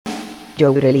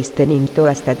You're listening to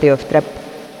a State of Trap.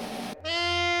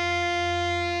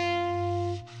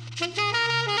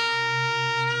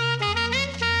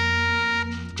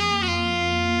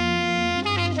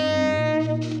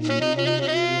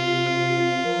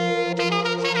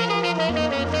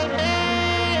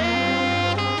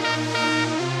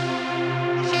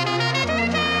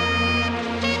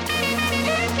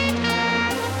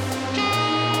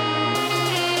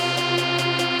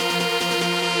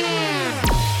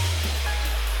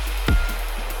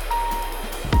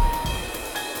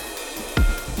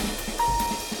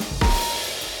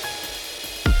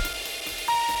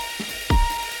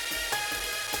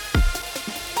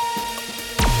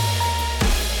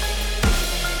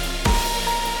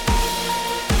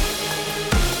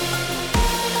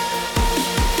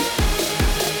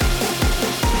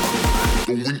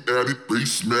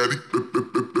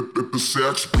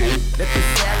 Let the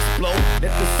sax blow.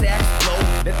 Let the sax blow.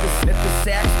 Let the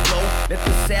sax blow. Let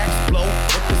the sax blow.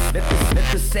 Let the sax blow.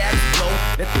 Let the sax blow.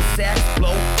 Let the sax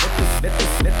blow.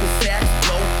 Let the sax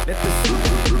blow. Let the sax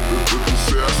blow.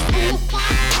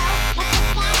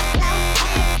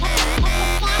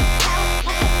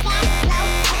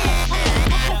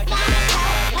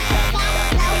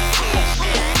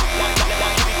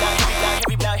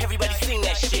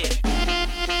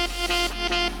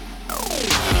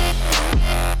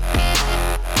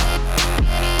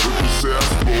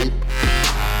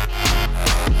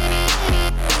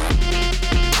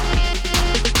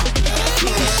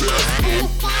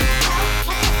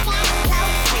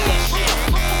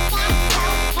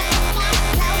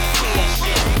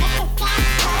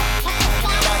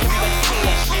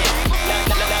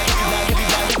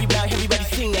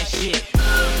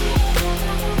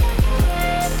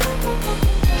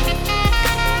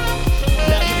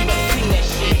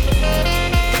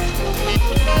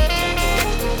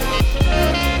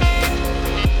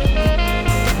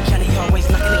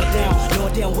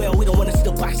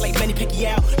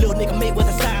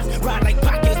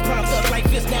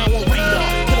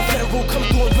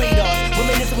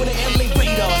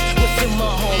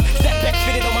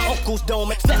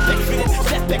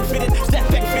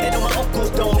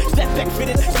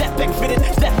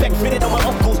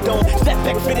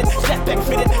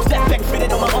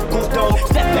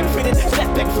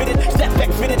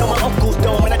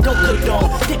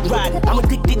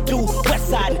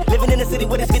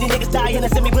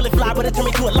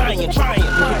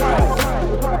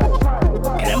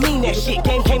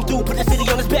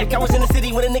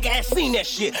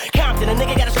 Shit. Compton, a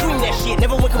nigga gotta scream that shit.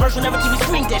 Never went commercial, never TV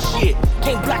screen that shit.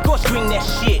 Can't black or screen that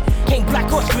shit. Can't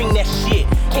black or screen that shit.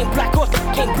 Can't black or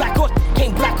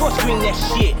screen that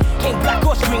shit. Can't black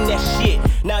or screen that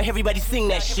shit. Now everybody sing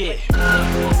that shit.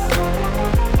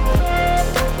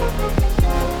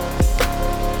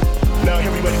 Now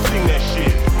everybody sing that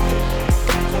shit.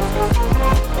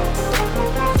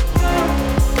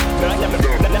 Now everybody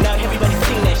sing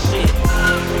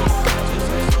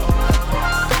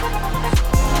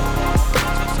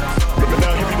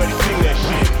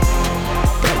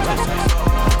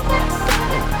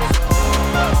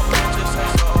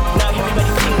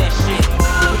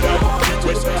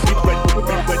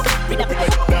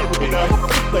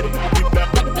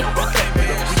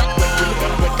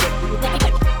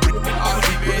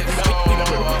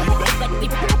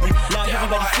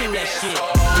that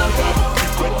shit.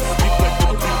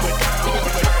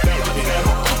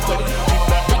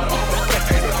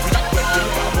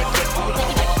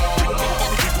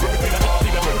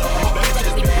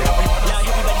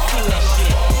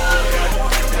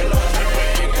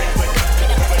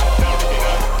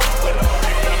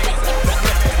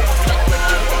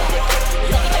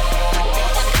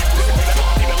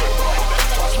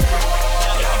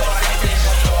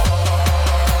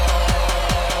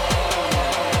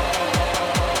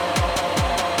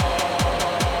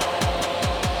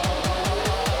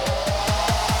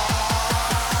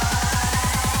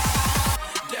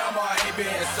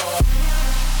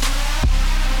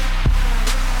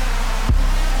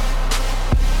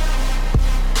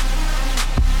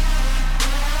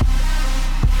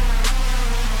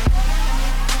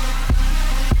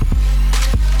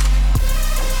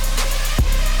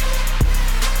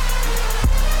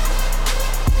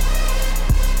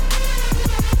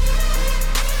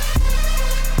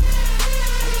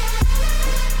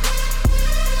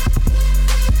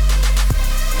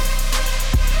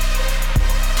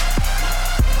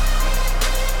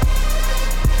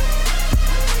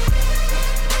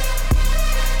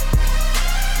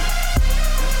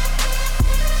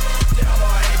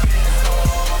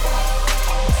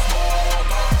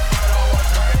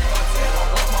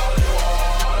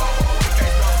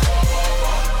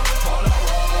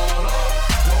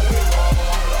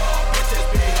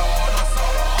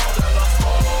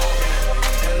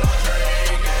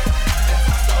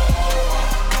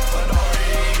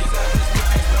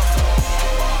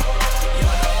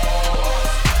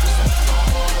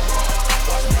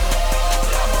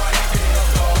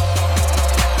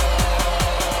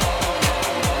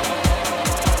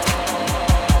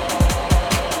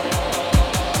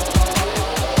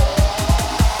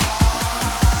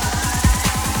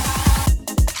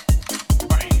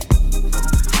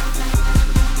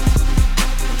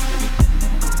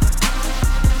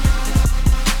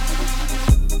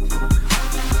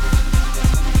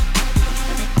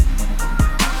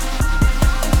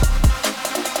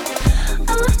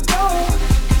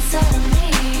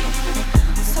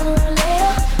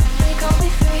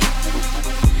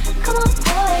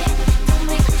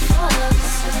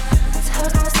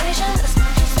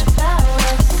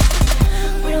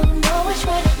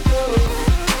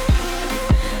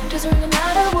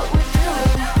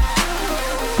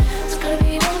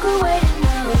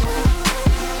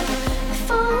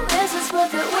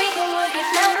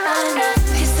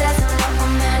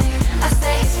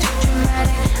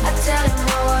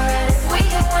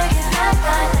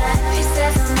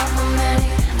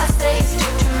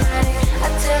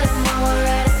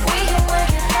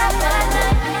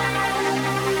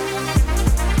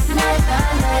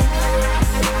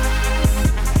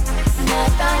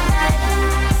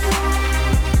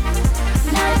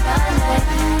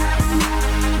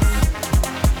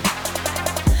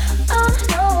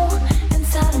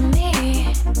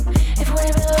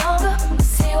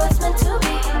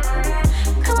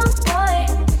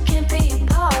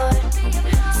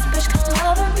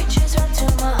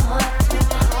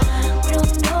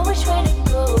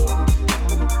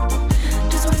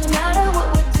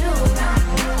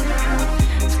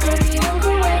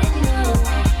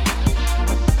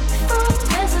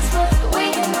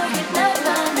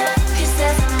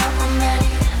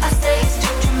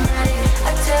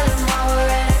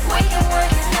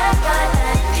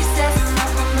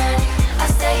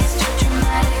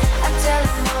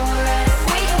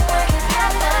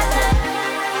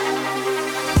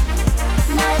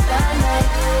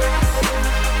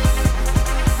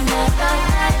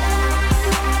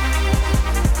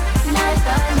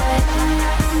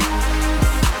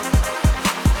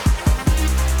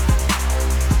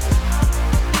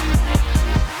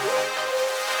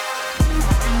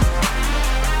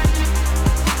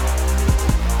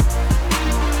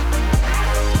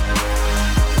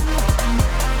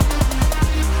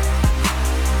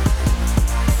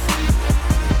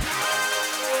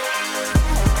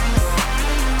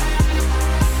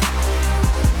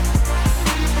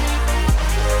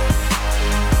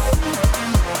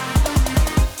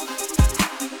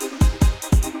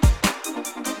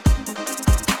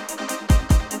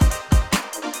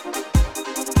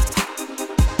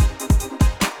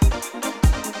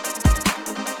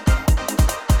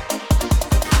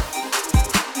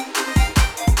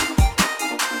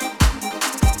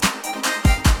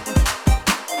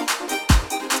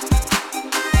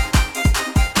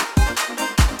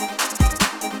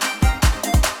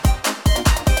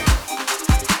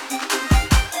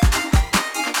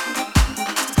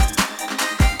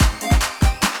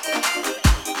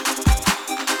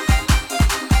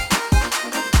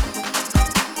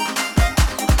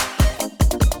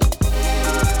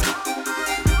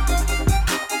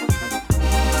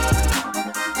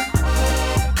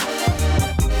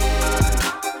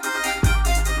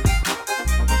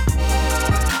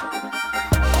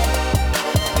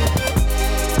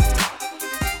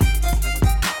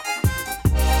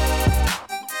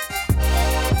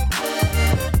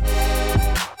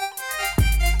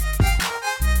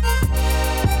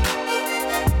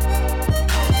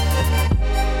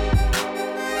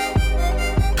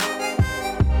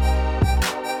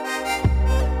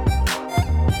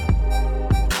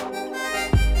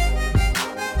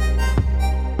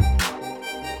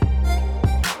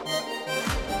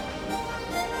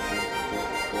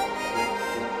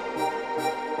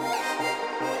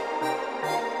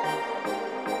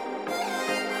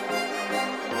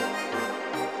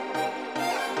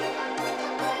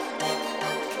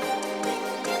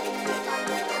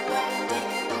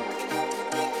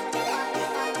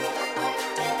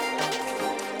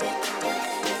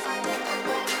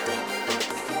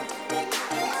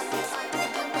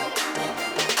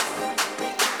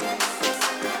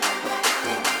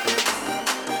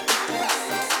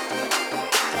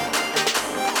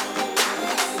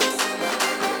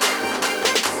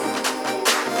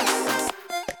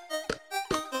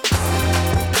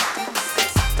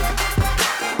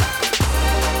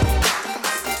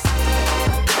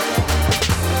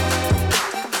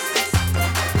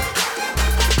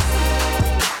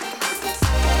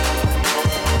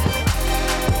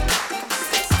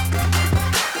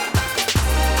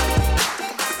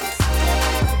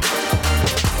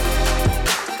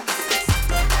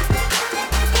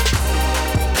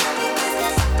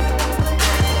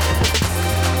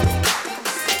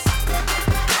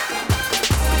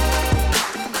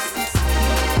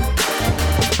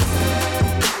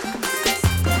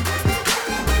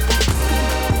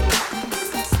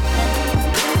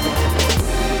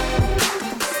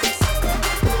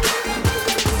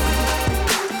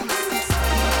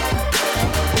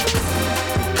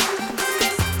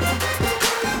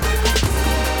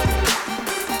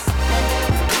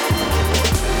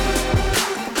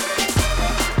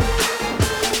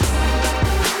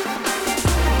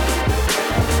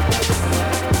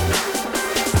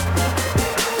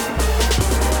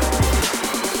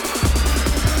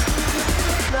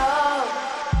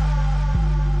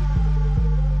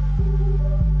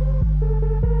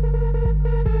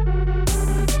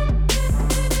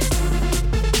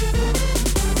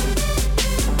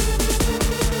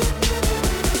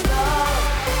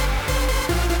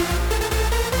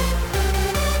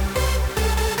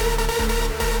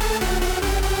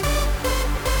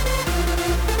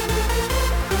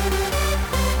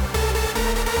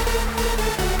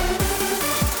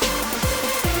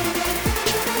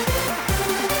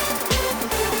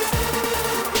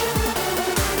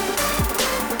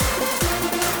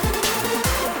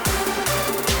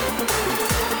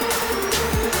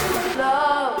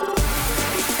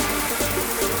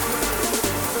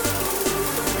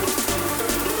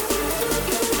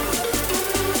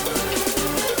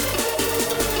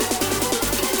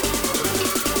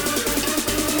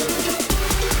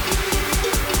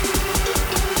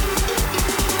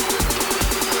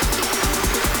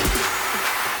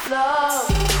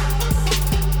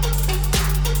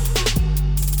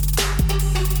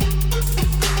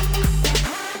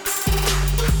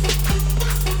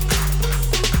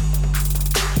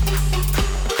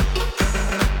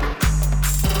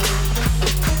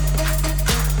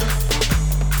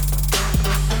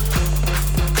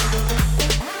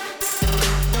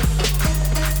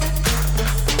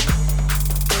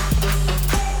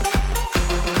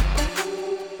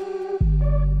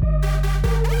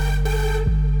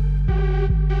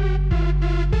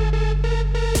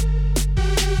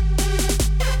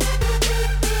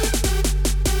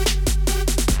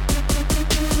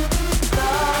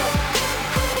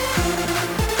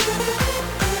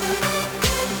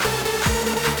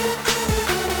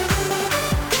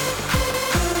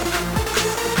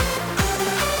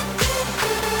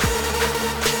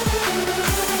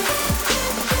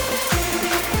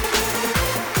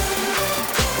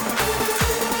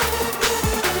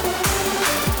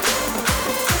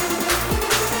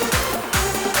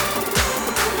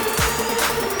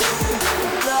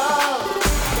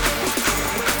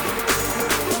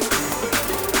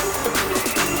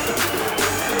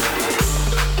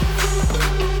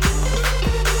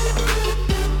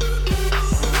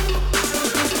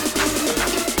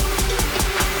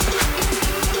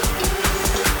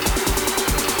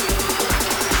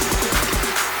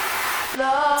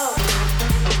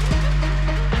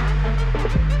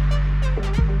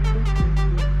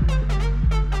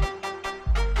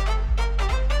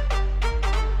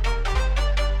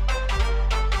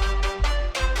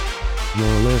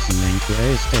 You're listening to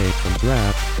A State and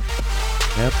Rap,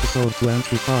 episode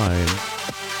 25,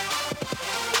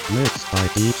 mixed by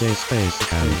DJ Space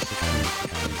Can.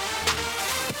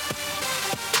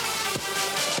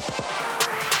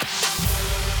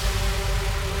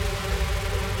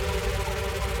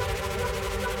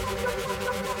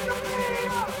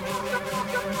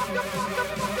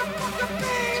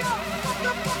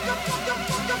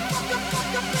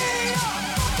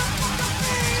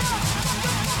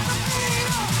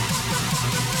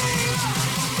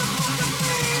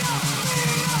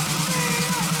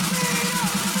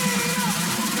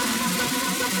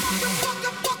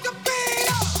 Fuck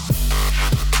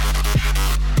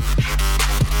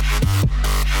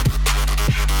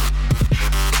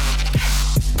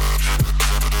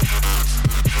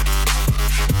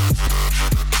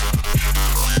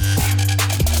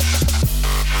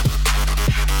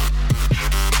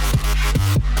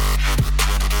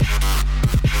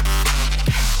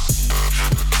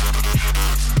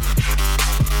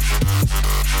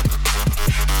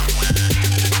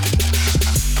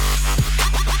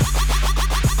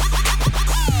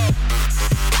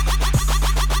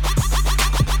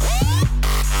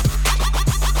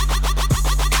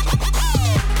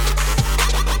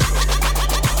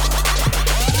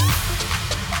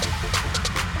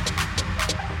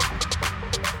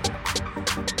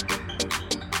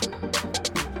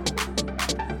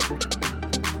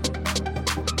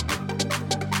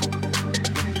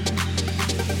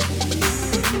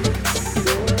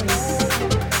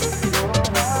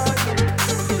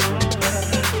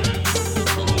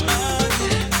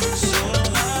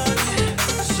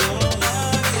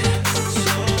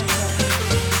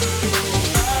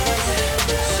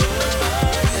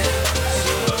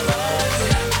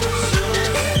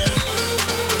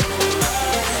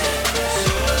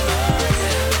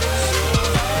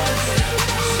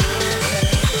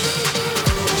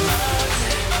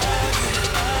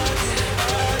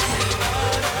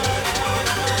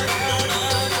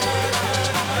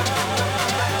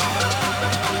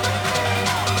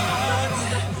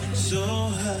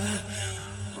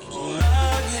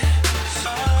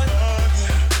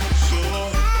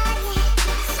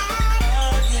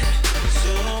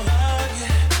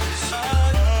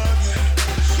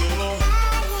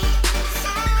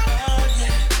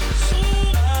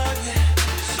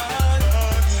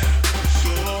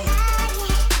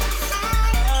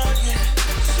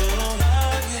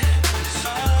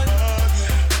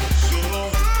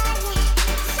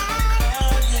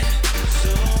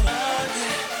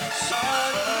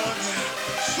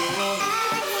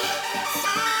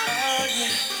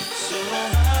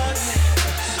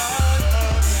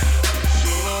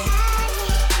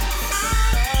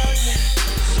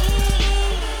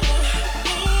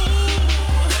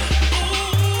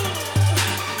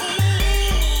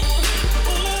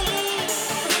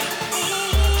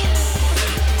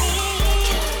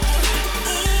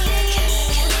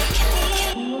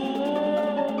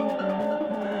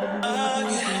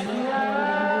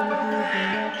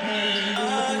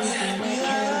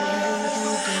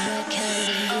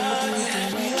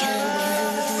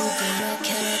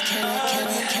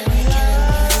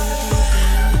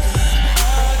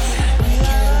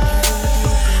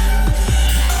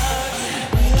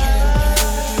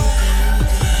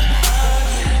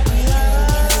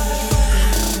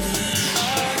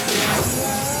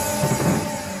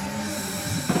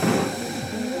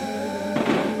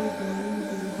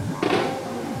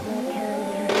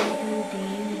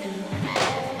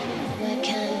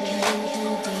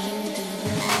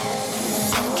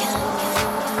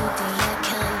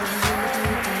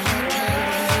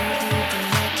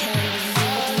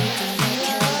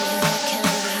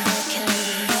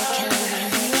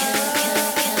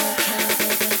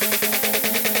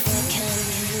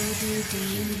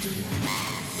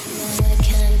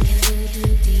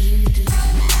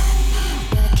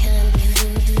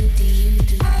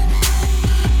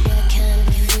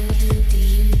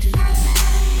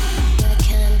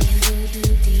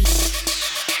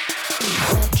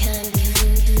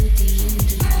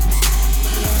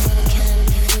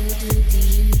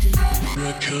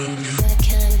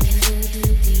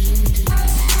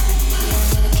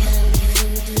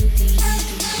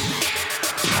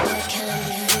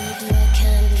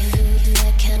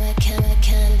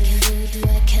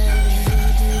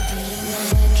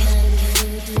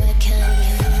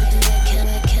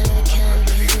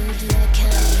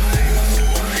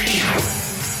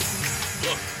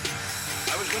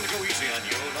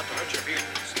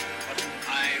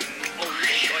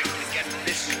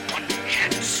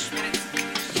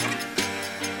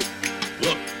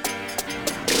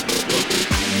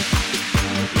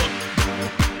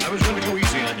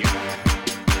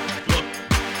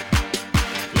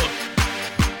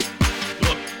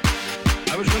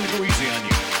was going to go easy on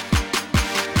you.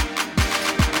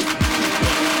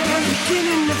 I'm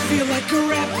beginning to feel like a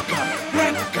rap god.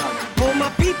 All my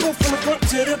people from the front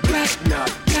to the back.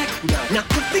 Now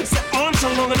who thinks their arms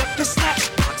are long enough to slap?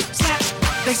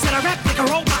 They said I rap like a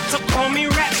robot, so call me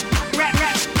rap.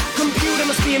 Computer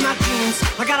must be in my jeans.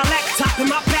 I got a laptop in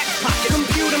my back pocket.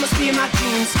 Computer must be in my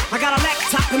jeans. I got a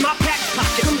laptop in my back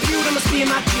pocket. Computer must be in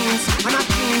my jeans. I got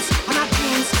a laptop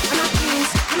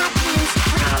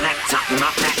in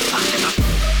my back pocket.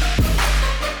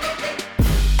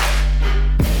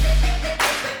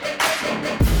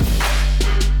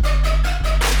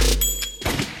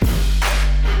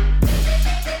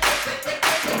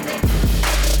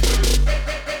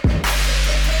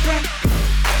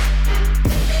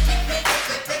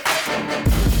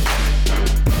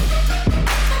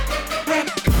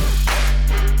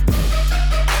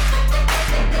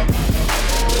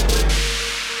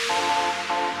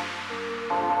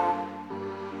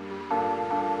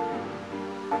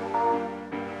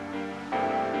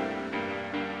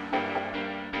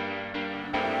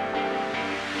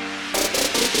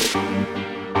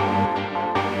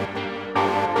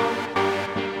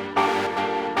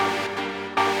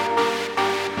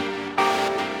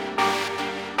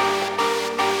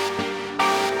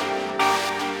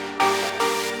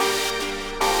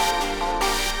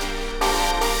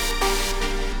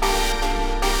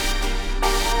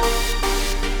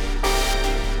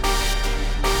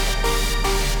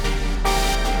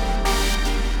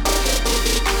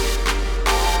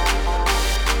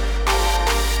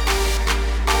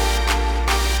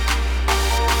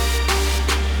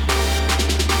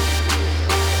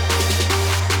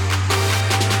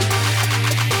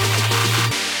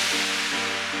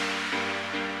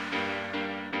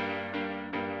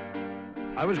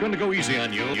 I was going to go easy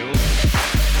on you.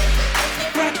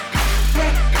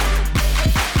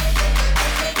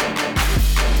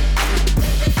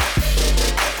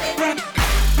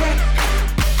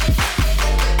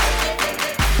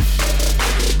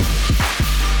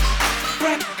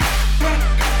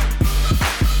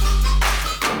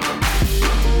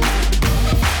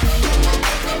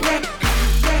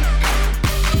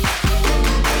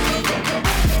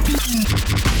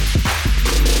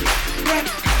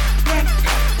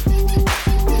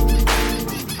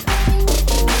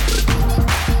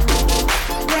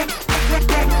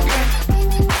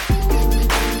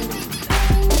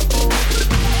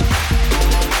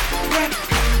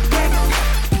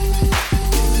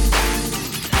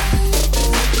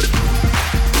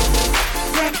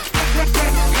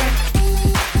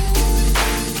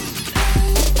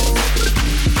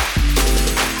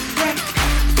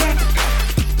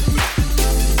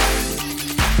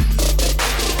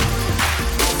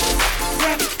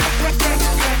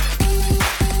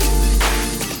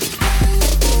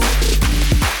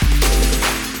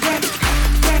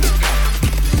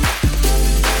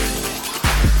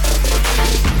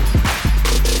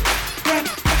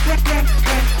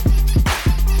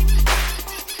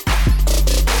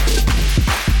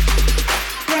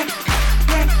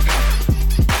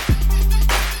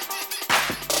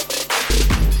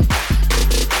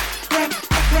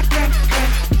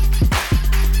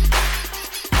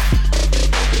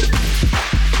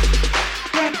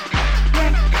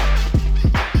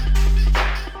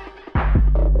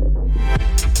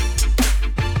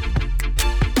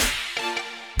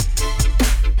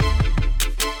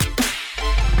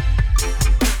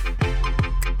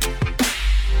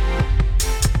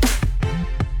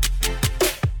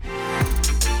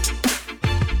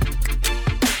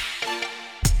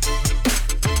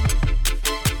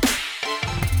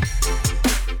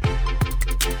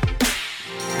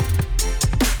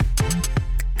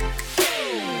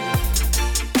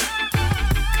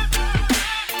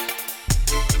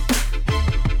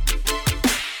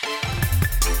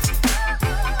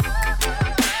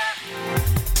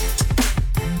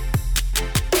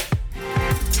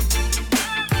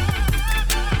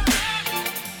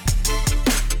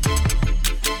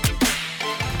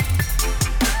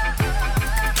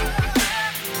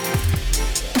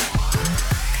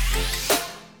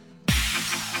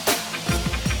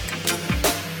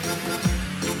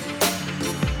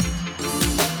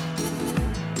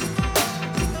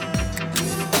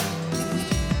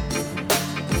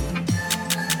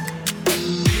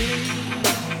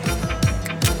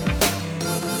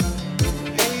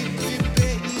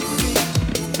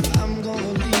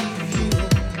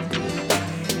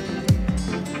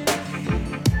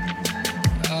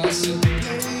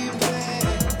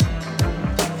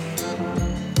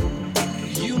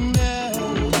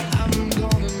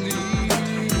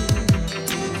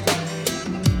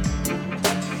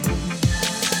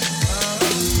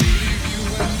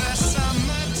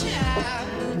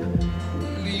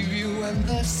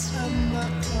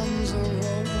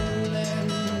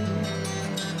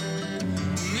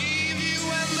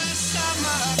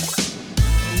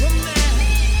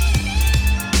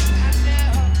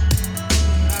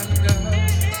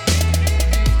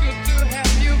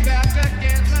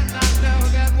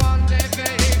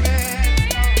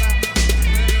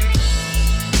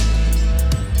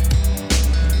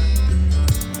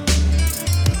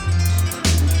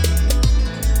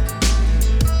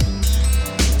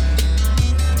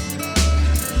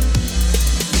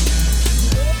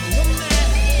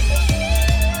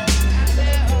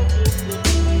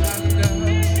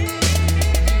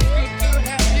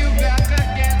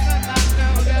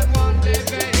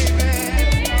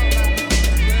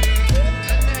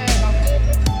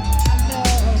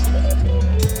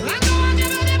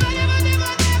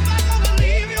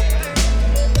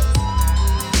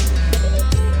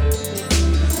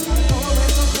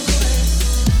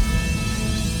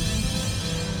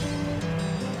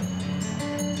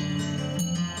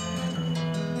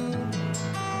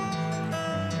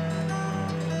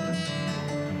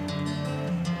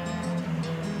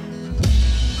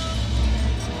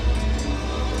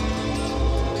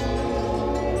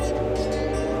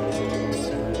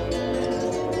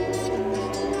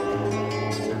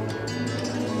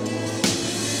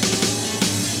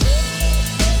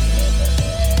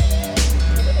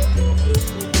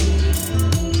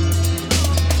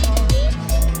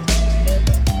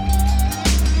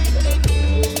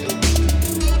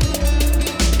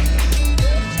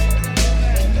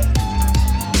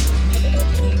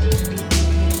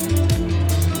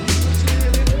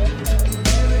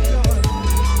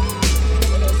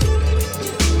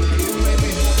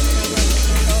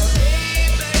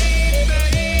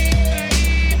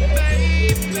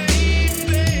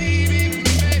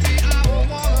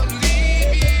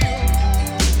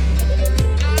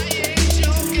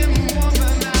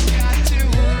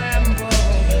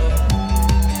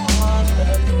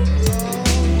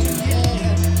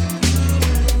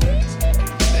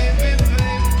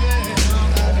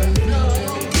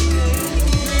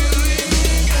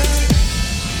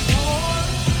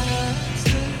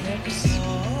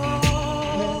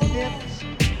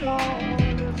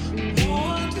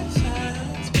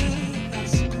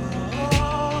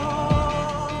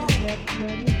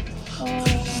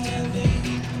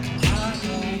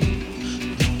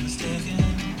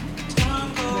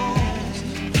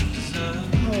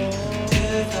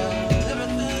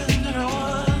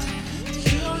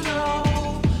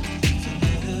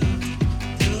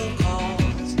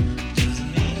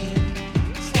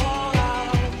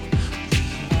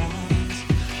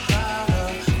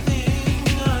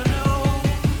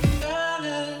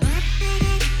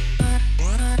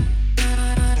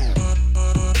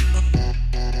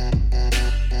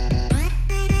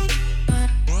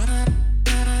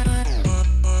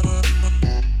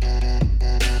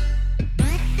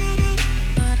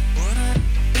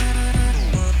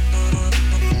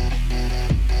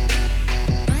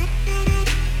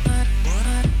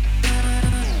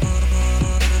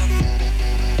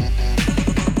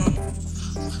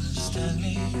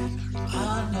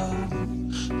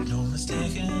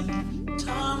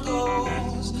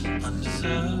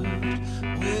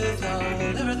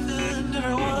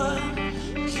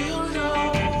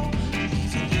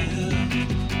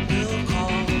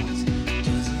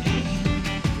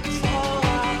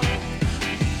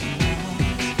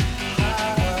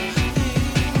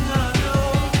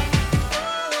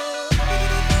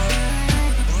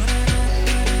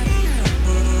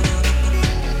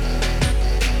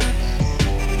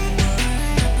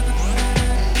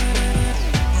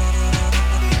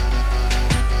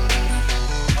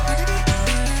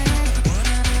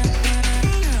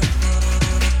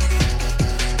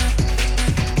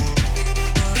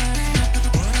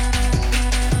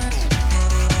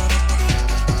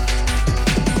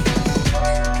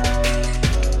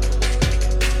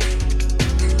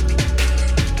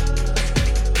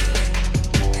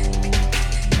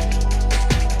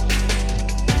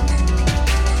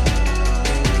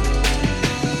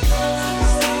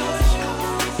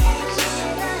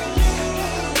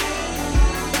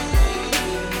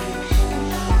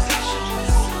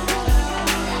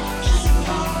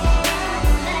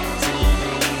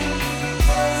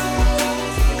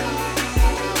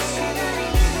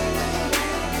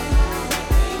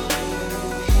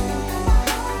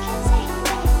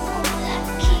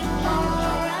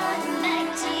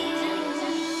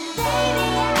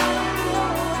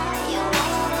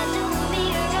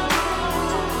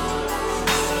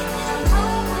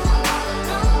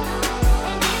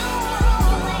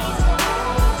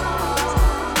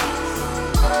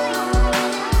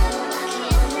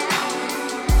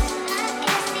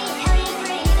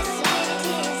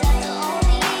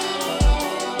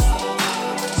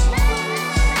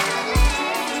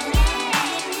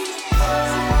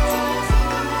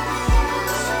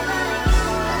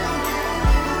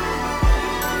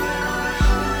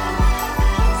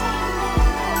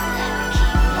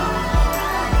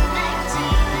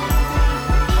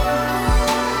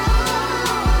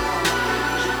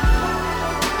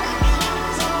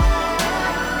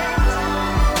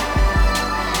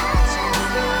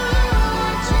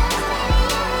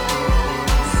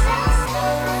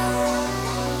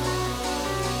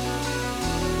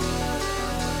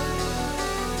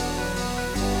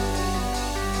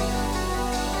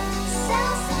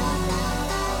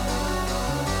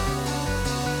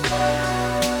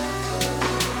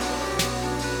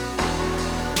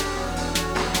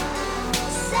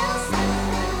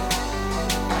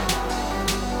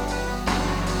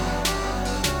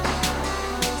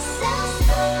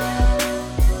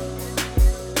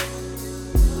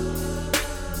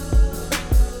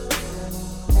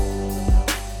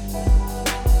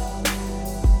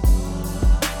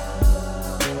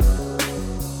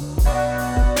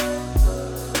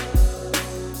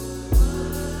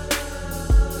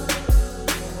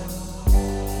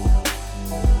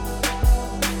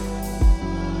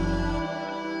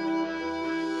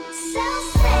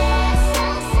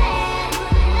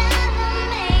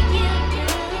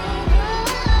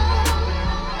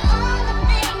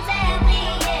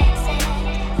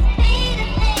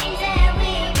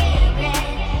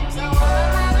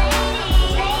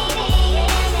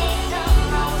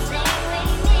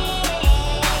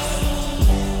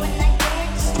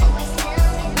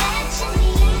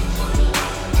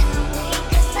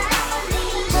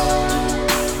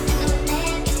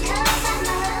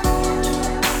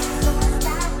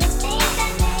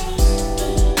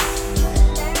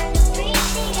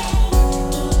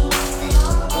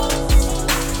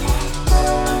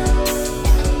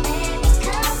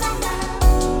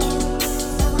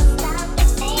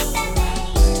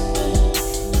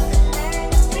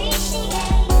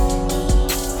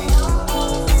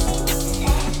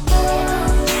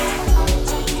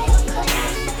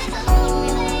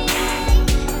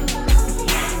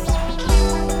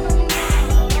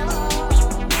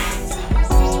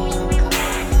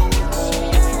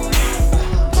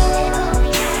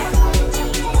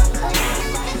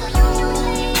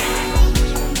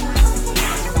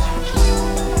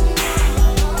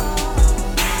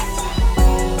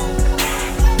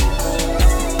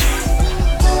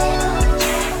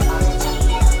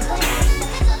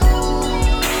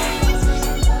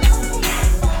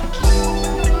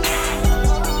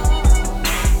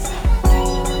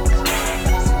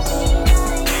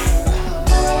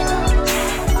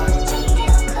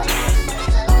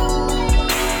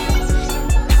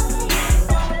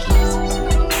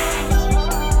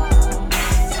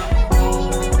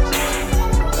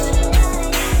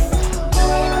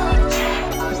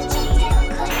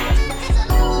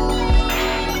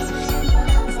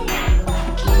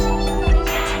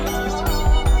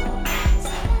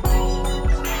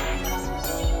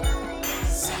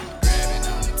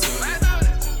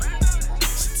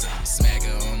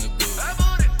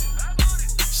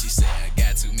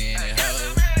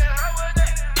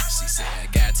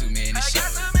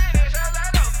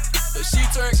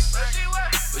 twerk,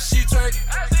 but she twerk,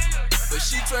 but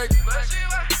she twerk,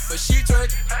 but she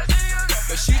twerk,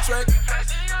 but she twerk,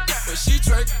 but she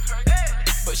twerk,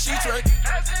 but she twerk,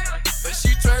 but she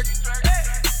twerk.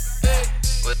 Hey.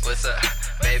 What's up,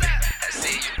 baby? I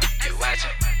see you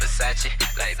watching Versace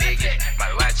like Biggie.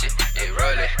 Might watch it,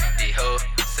 roll it. The hoe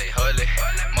say holy,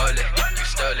 moly, you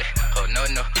stole it. Oh no,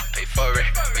 pay for it.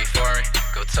 We foreign,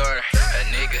 go touring. A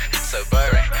nigga so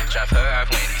boring. Drop her off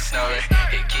when he snoring.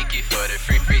 Hit Kiki for the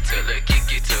free to look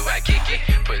Kiki to Waikiki.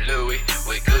 Put Louis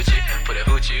with Gucci, put a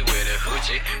hoochie with a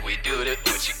hoochie. We do the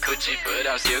hoochie coochie, but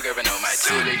I'm still grabbing on my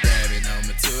tootie. Grabbing on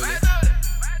my tootie.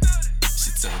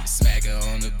 She told me smack her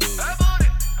on the booty.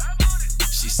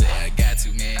 She said I got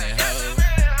too many hoes.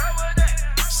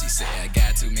 She said I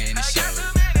got too many shows.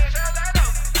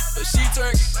 But she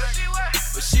twerk,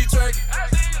 but she twerk,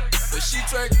 but she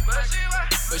twerk,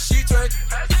 but she twerk,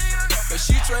 but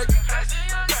she twerk,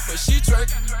 but she twerk,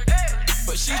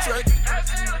 but she twerk,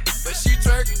 but she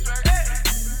twerk.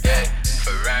 Yeah,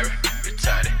 Ferrari,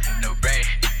 retarded, no brain,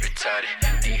 retarded.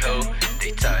 The hoe,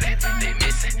 they taught it, they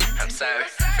missing. I'm sorry,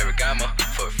 Ferragamo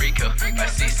for a free coat. My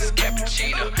Cecil's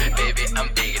cappuccino, baby, I'm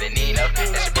bigger than Nino.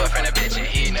 That's your boyfriend, I bet you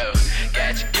he know.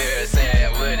 Got your girl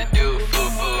saying what it do,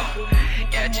 foo-foo.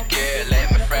 Got your girl,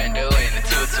 let my friend do in the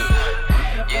tutu.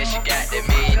 Yeah, she got that $1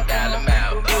 million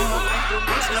mouth, ooh.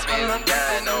 So spend some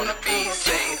dime on the beat,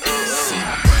 say ooh. See me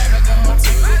grabbing on my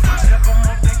tootie.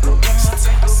 She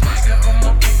told me smack her on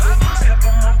my booty.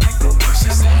 She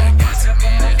said I got too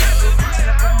many hoes.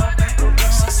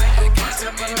 She said I got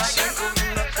too many shows.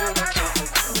 But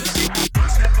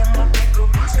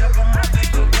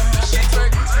she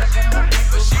twerk,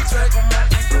 but she twerk,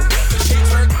 but she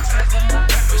twerk, but she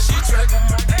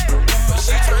twerk, but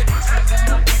she twerk,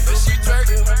 but she twerk.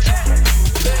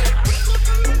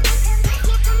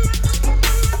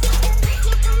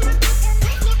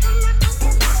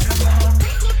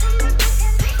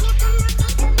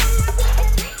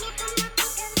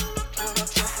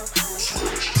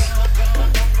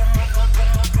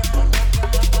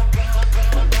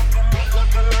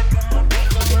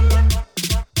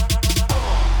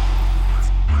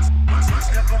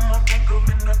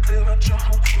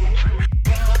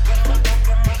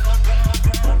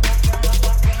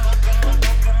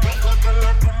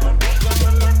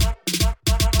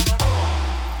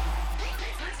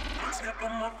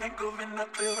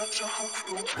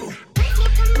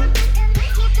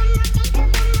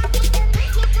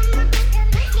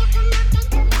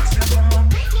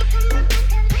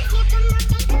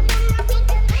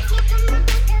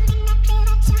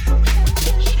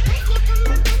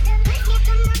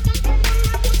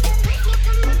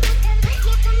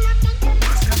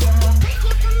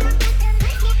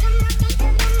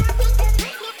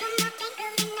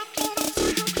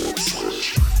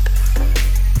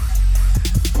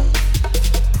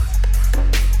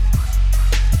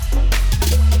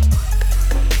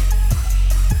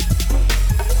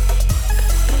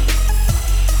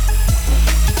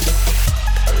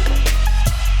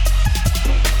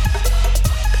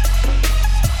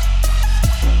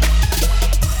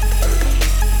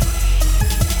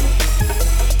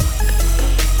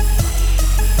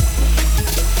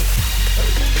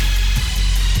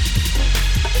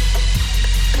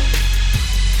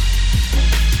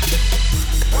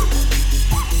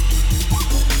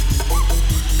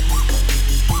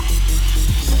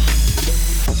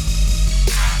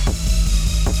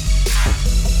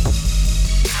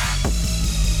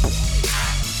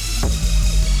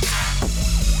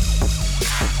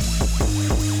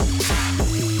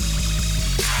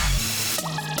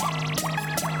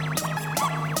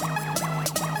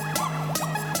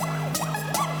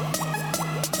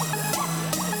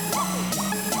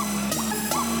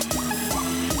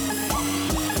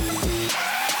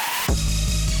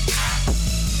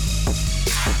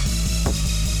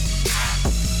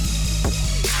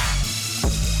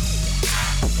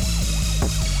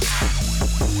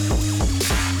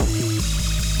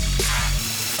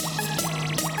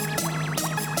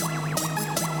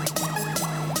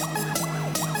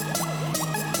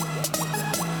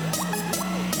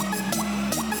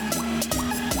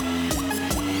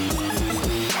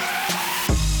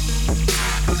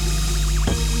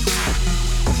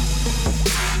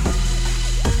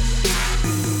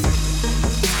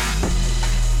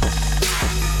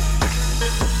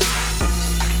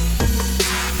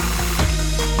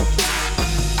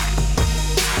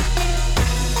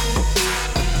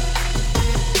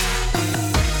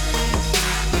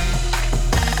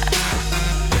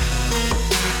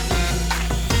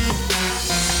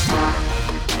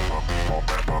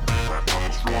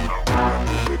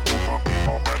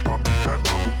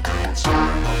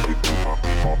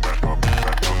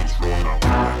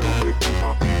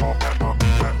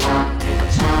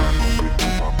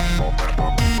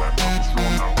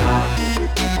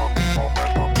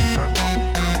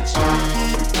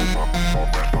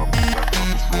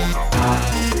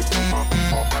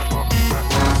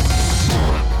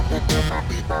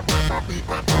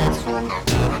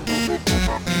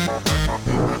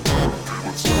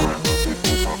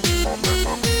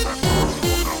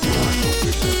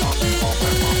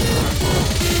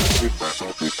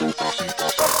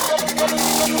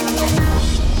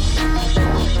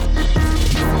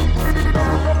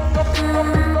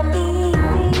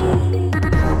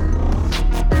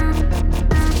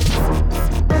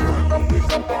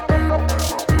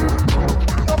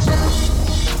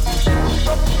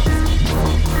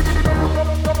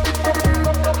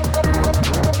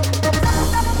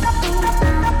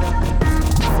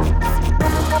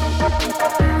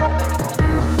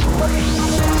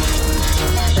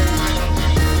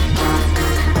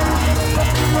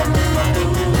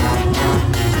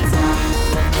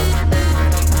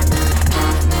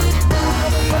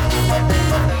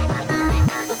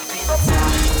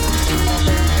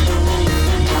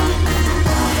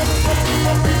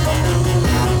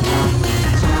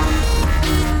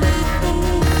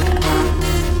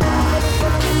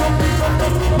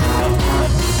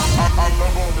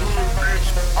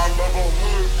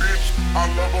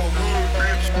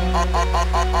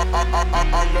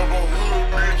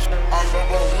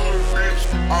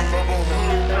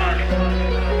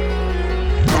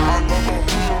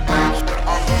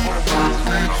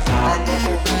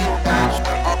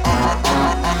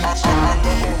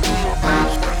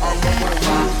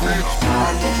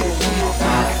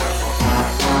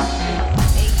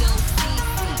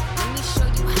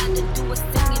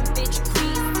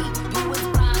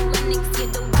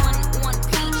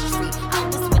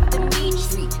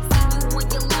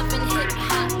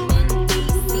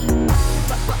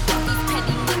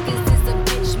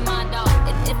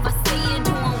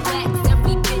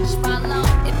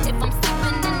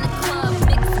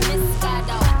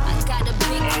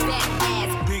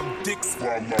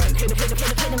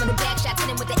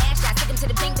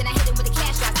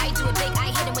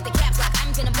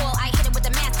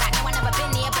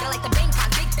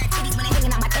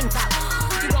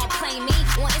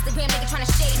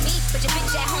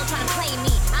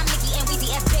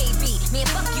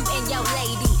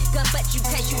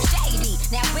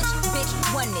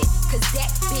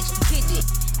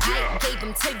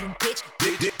 motherfucking bitch.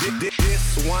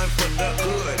 This one for the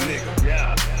hood nigga.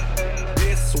 Yeah.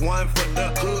 This one for the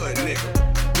hood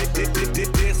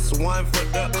nigga. This one for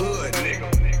the hood nigga.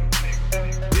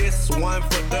 This one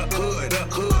for the hood,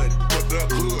 for the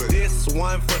hood. This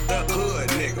one for the hood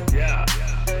nigga. Yeah.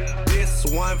 This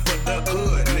one for the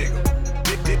hood nigga.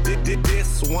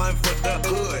 This one for the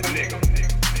hood nigga.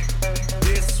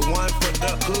 This one for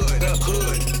the hood,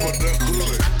 for the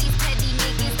hood. Fuck these petty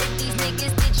niggas, if these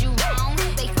niggas did you wrong.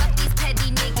 They fuck these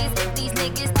petty niggas, if these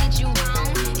niggas did you wrong.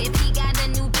 If he got a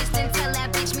new bitch, then tell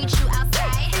that bitch meet you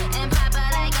outside. And pop her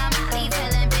like a molly,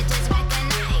 telling bitches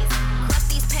recognize. Fuck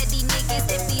these petty niggas,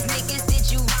 if these niggas did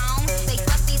you wrong. They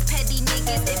fuck these petty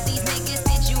niggas, if these niggas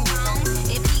did you wrong.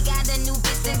 If he got a new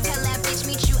bitch, then tell that bitch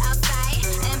meet you outside.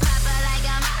 And pop her like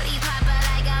a molly, pop her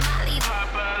like a molly.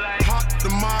 Pop the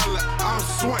molly, I'm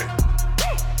swing.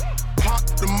 Pop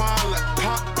the molly,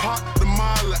 pop the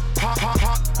molly, pop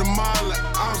the molly,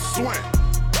 I'm swing.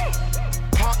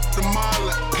 Pop the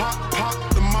molly, pop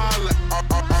the molly.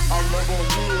 I love a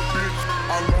hood bitch.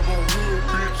 I love a hood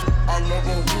bitch. I love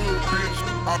a hood bitch.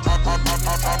 I love a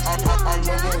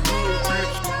hood bitch.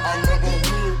 I love a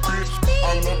hood bitch.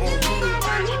 I love a hood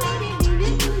bitch.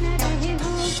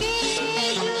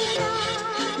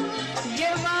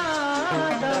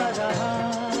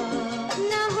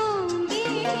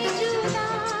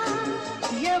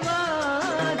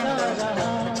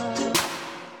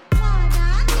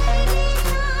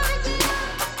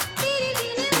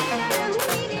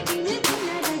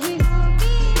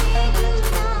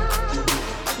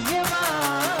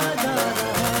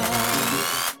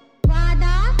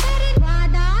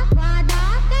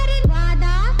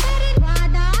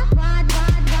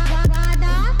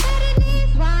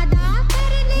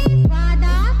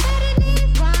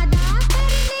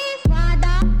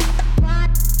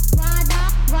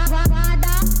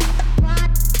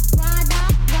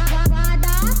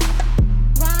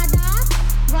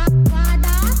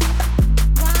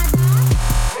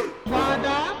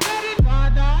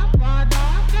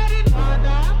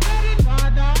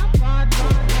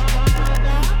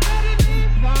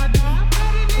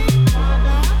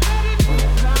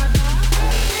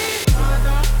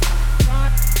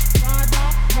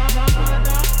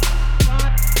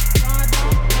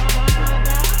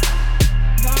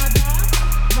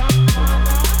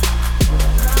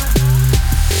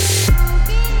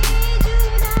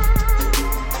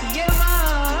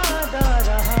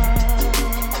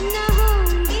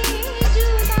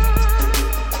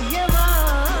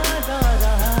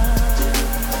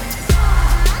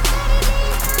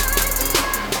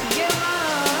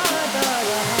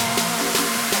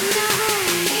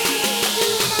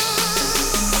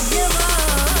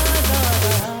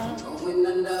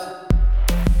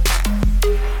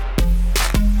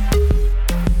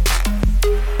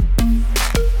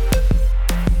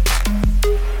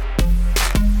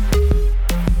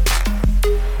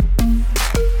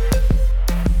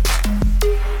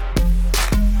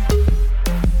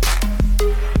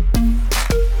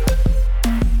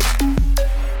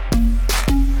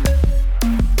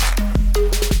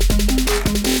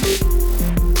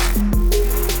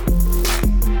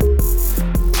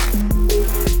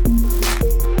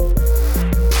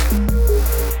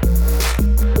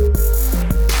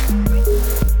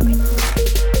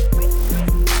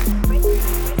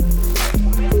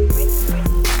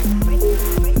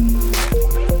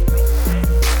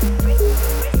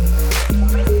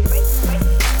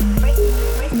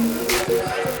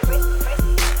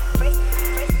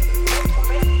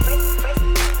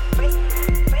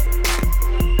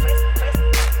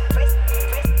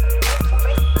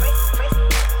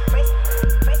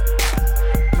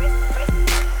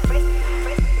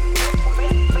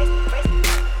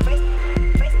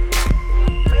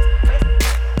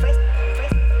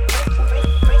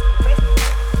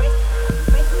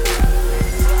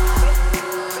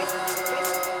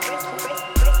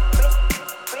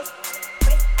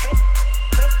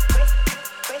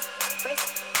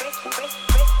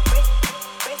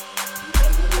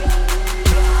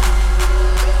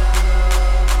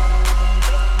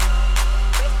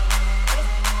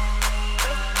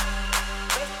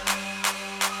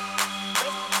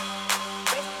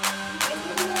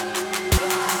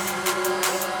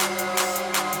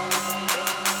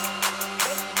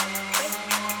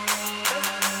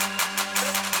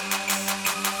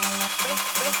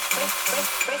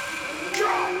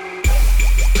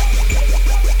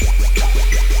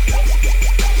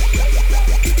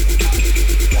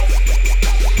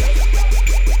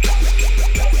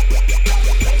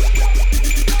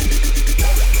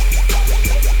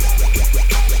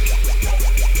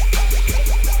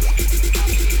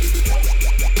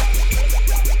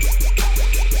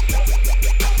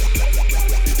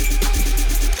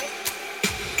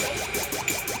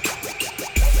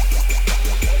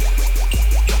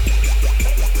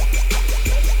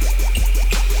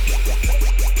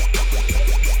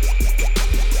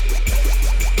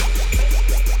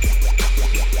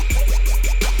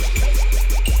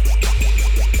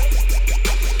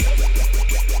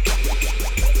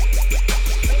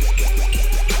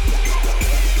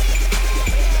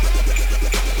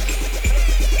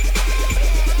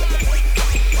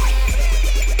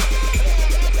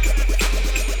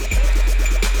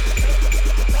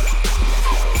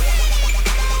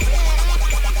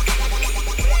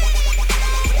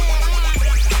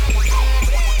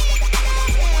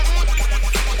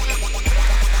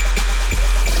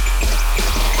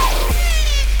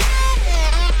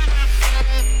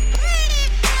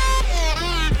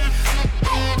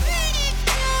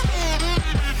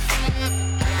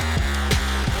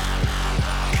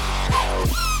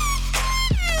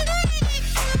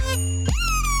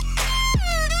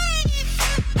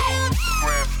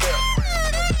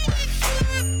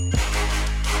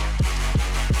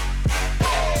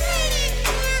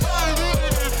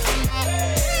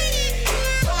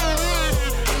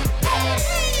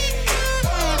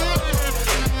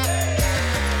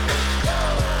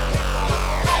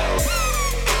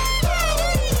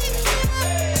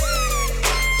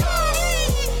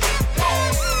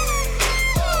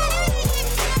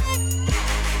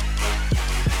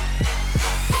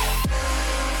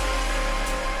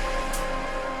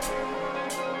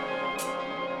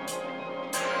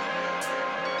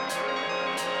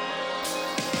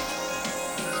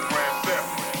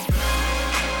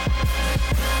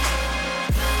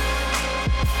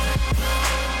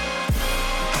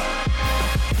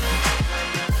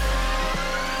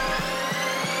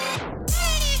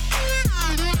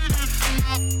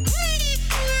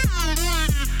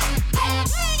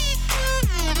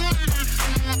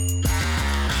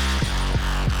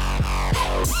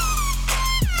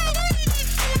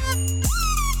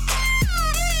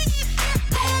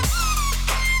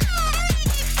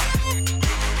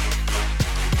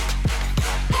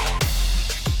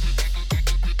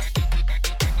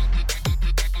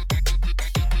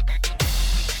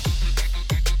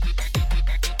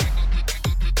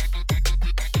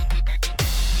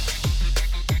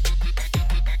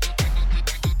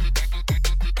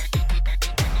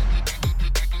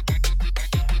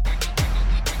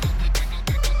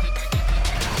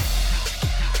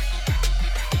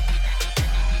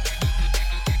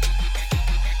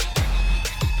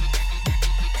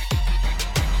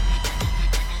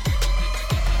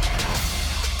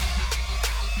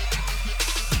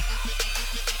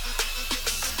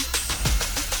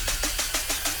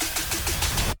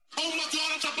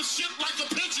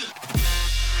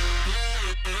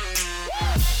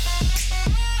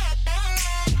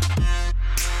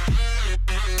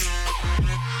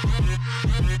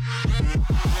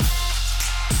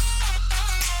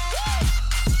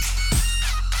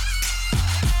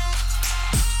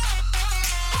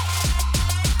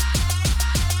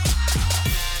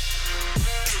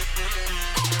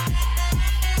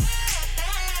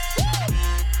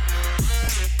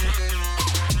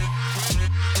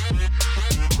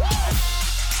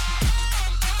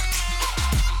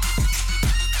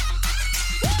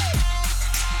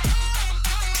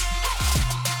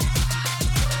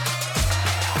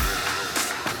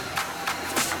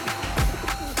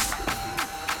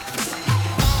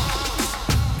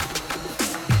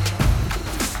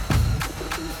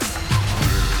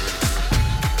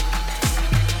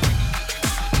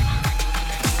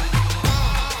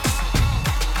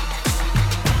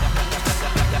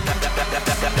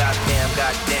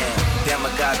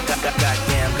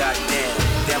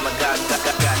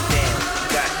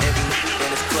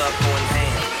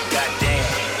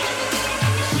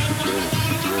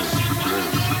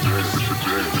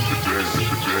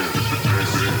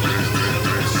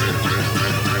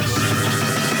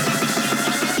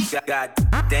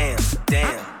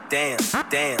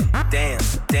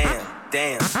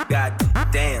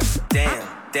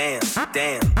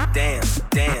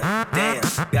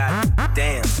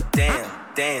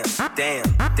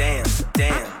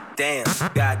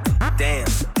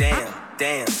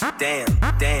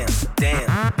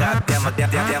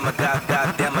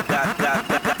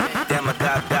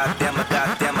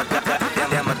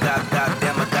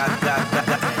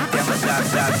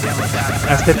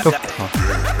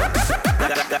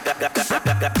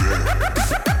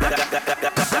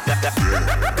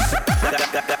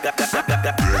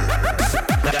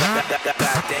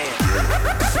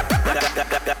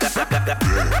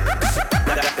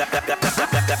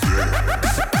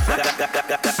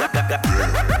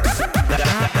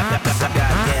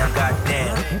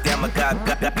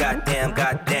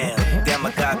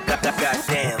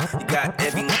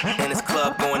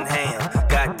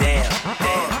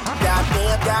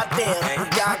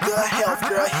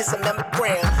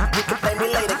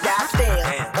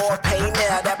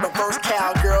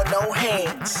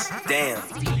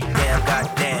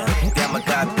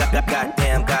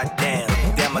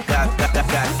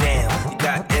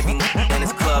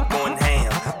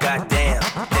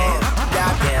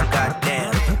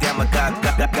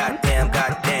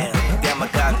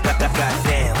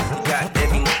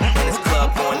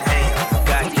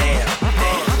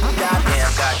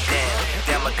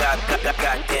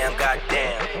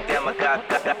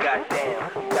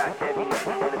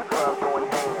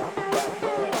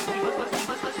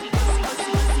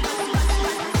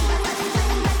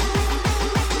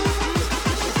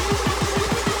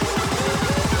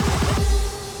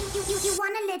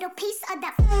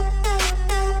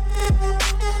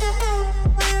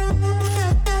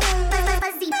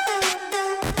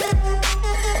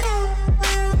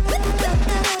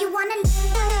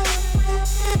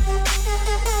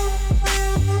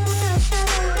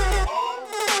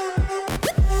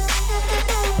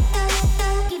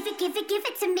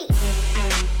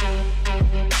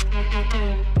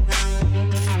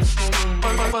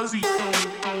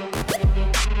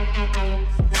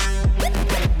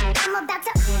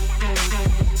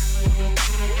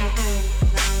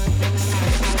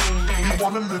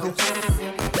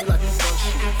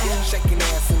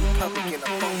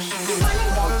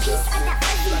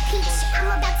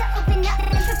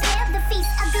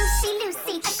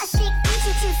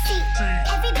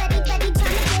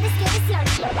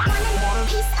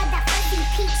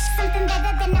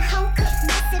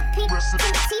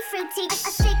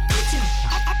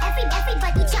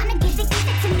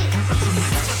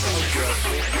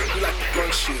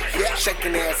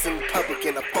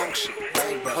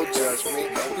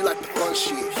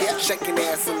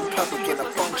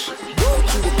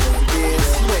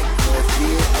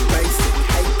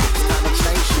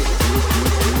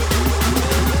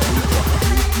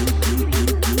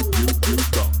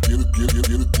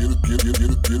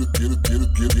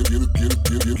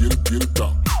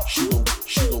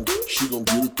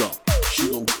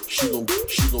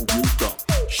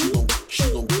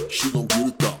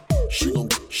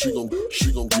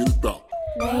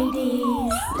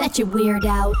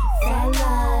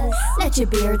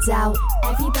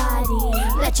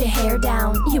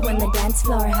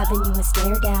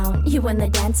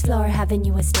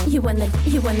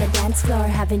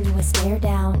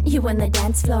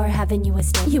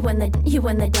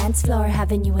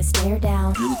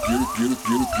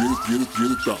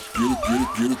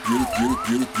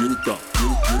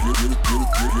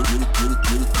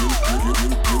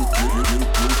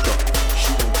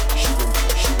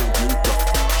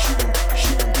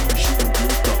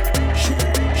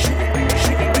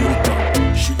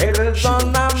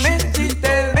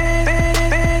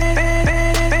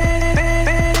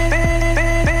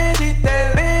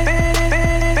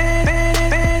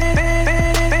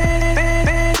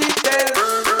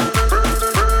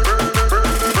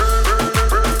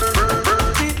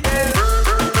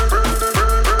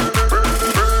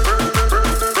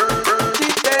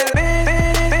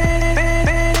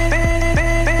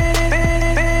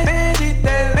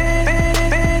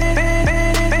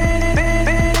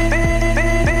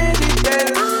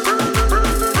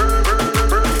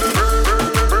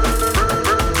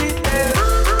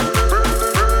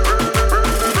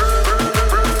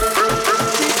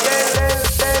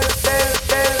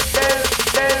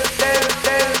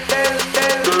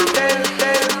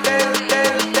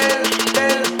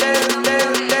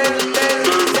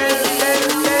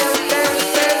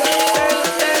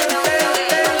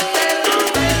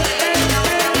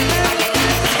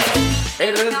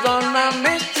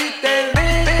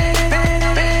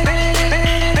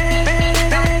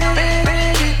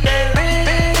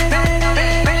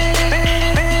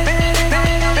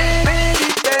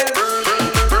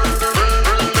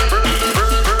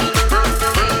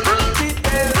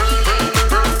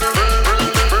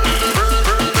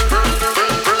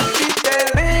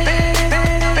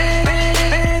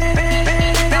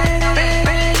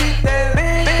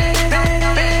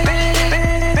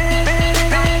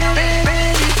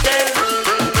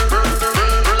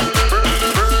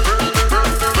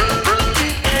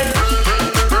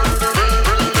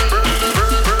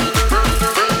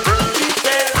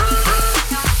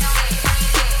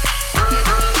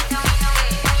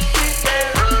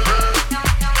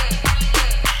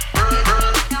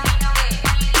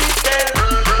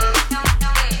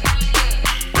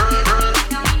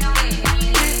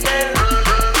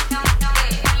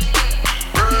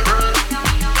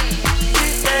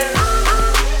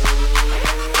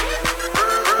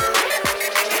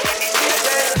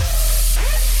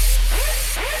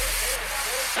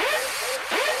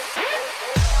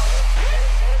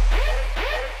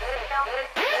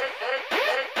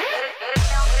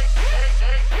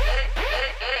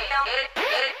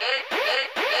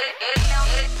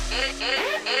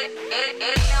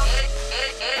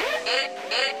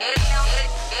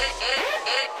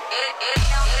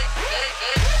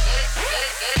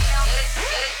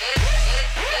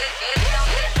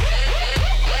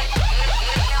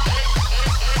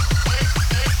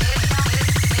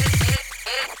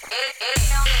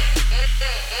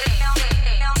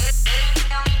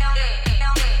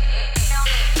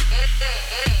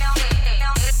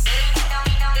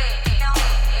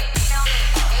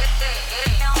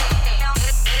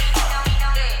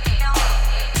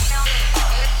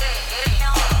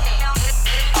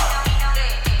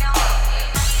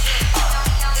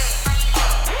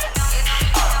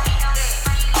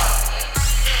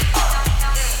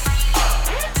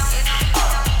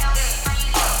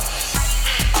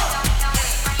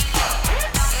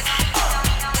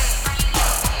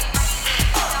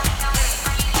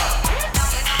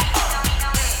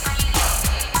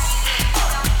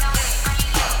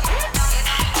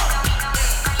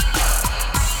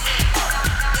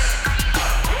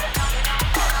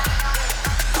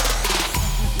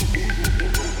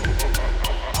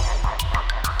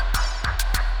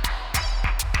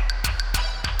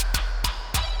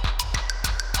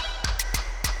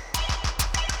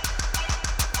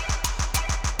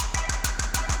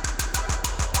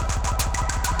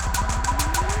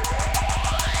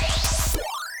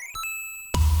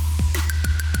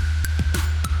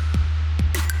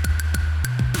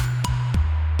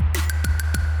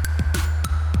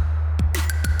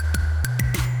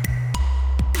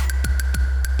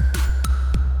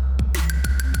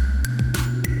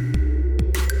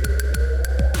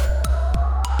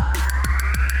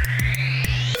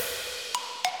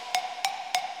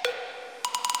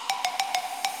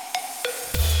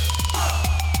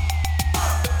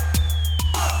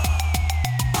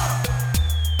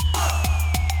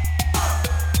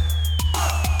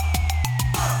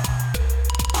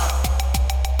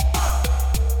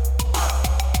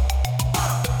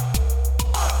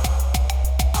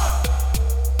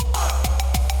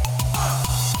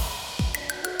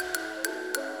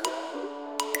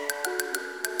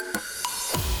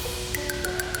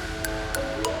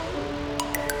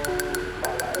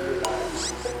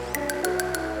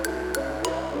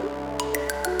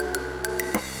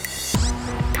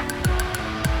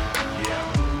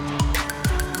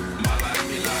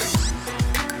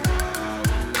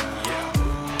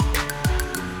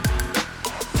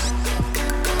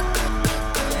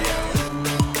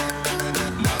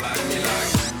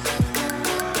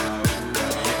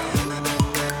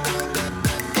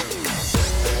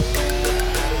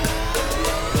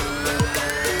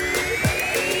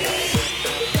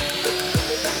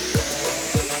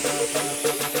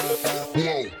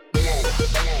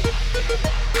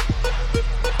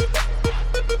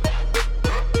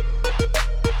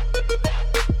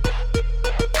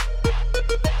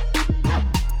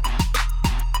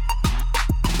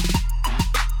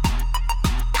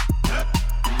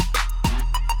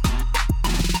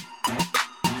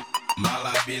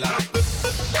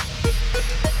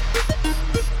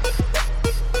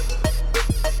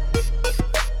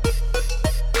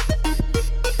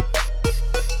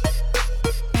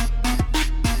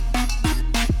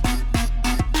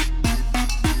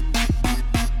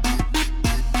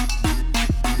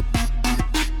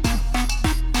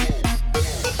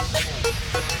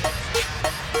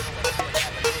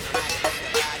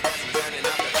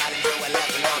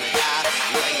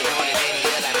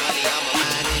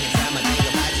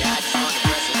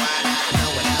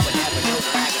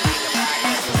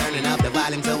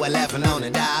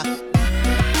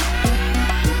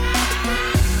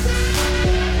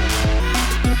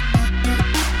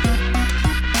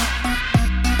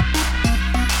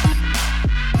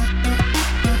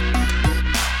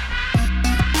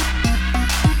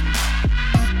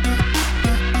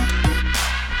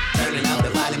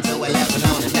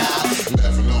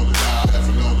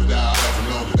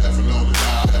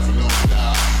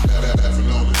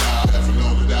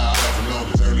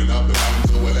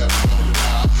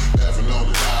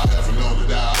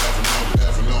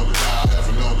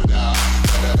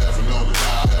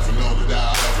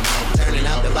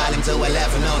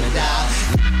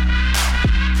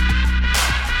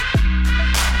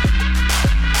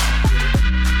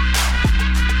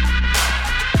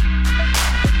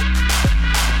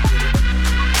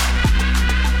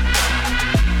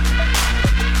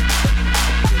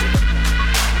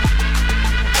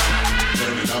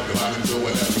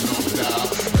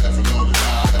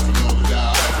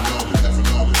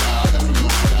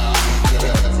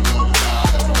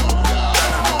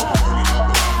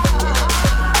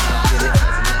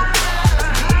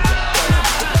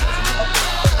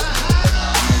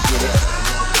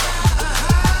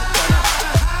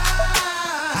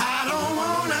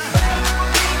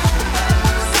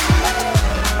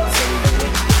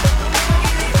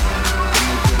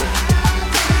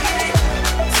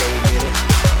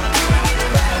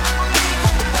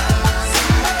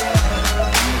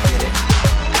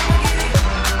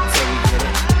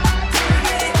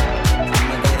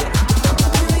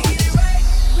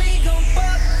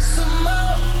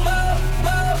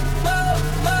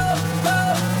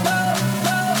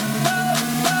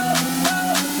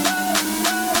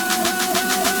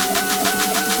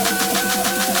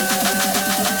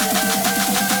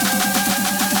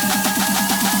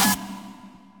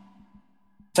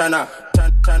 turn up,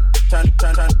 turn up, turn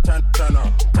up, turn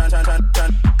up, turn up,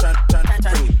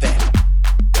 bring it back.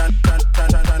 Turn up,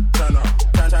 turn up, turn up,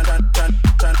 turn up, turn up, bring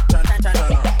it back. Turn up, turn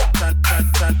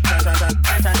up,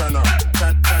 turn up,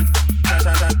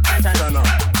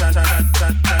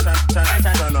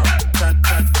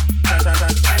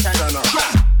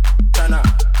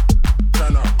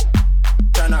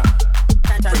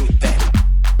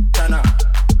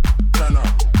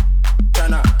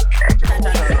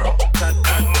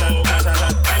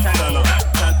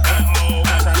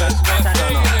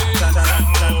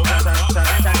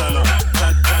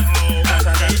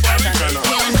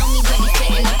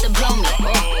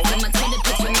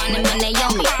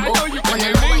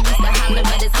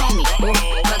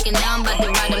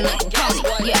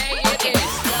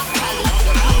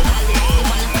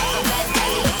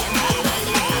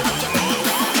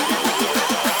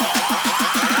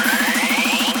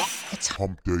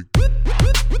 Hump day.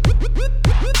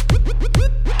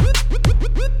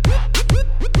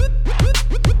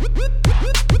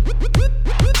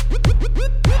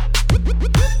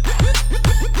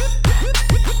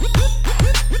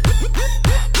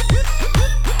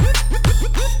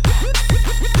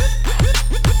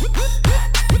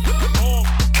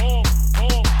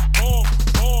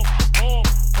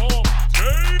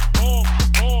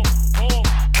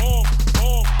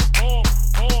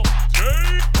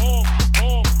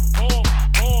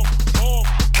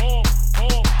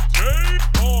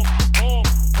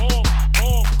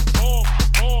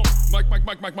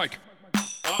 Mike.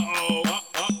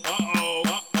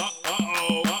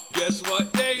 Guess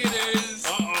what day it is?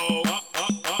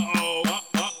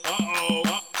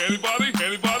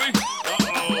 Anybody?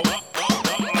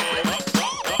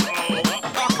 Oh,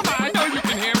 come on, I know you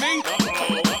can hear me.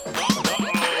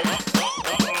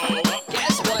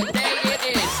 Guess what day it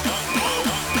is?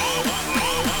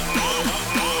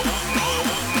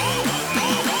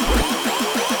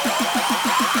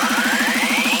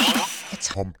 It's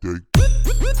hump day.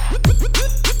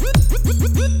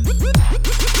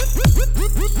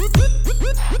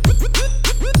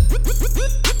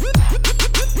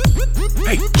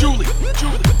 Hey, Julie,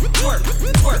 twerk.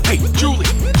 Hey, Julie,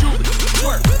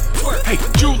 twerk. Hey,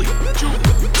 Julie,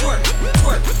 twerk.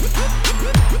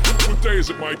 What day is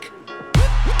it, Mike?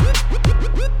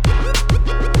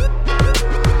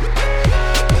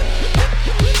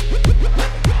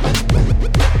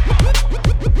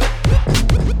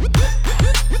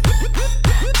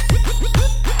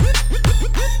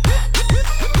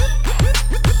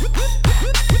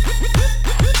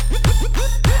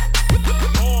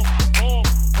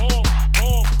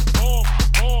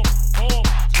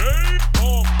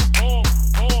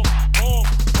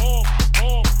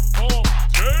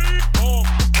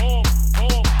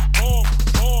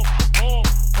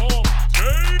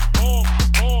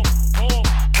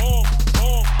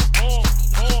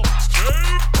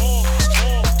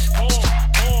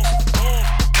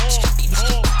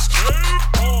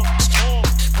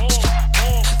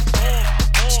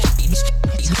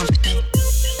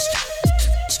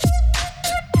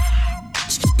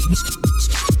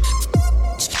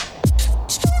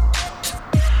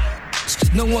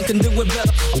 No one can do it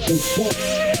better.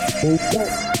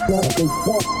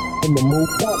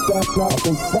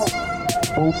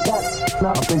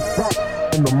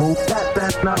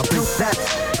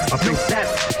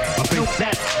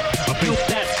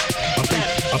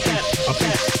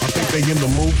 I think they in the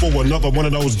mood for another one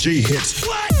of those G hits.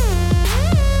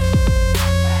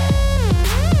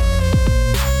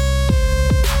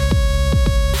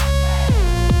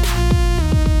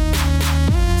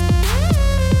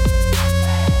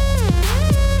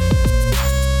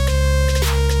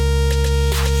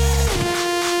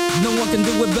 No one can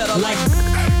do it better like.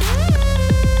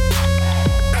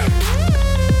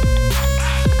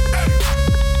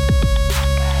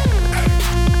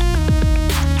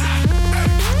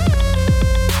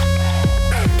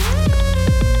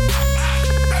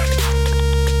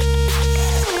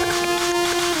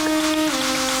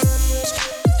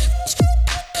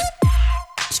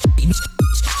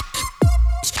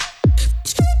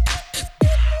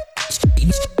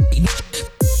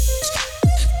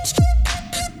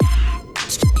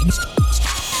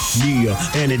 Yeah,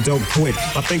 and it don't quit.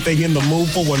 I think they in the mood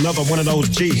for another one of those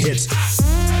G hits.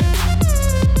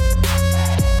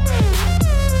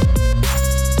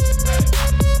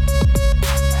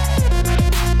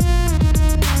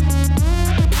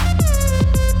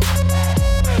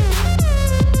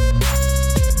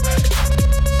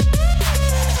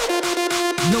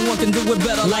 No one can do it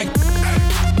better like.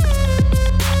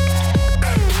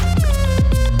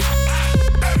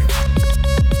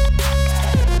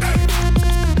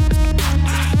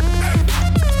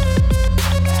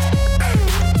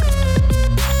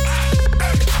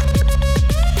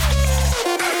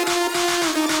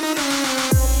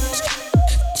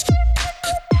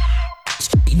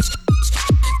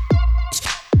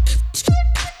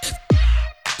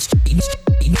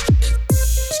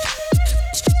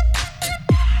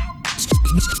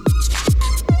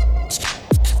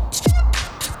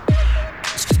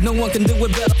 No one can do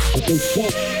it better.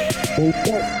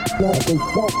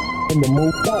 In the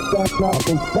move that's not a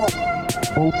big step.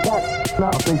 Move that's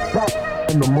not a big step.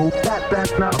 In the move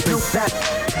that's not a big step.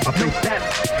 I think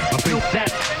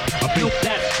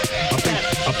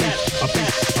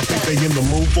they in the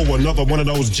mood for another one of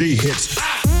those G hits.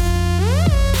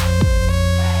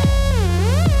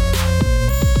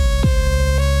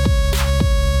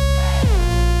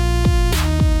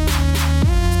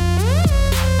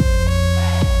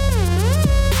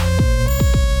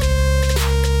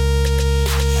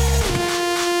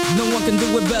 No one can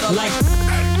do it better like.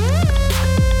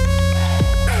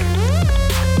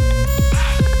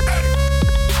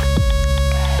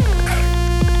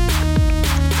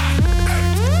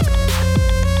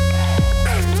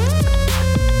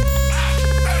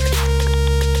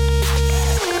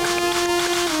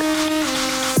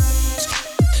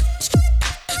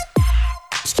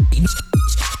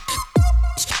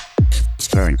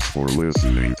 Thanks for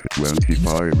listening to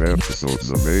 25 episodes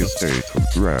of A State of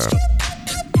Draft.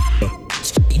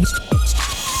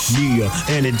 Yeah,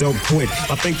 and it don't quit.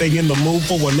 I think they in the mood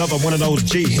for another one of those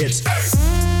G hits.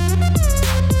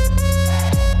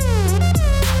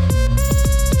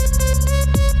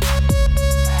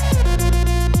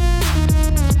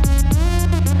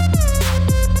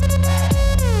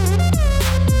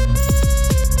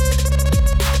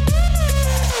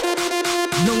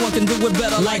 No one can do it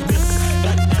better like this.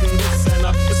 That and this and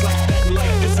it's like that and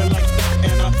like this and like that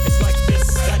and it's like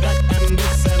this. That and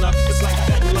this and it's like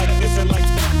that and like this and like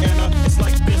that and it's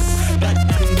like this. That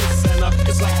and this and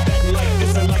it's like that and like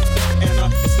this and like that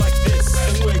and it's like this.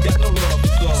 And we ain't got no love to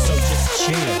go. So just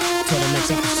chill till the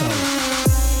next episode.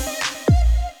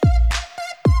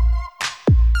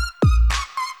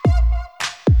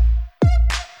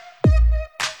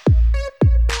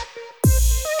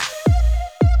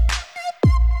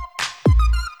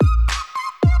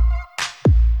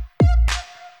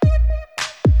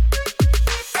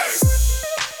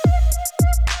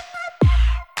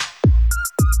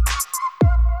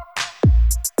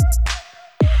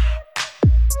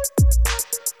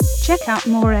 Check out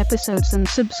more episodes and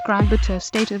subscribe to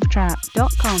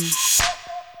stateoftrap.com.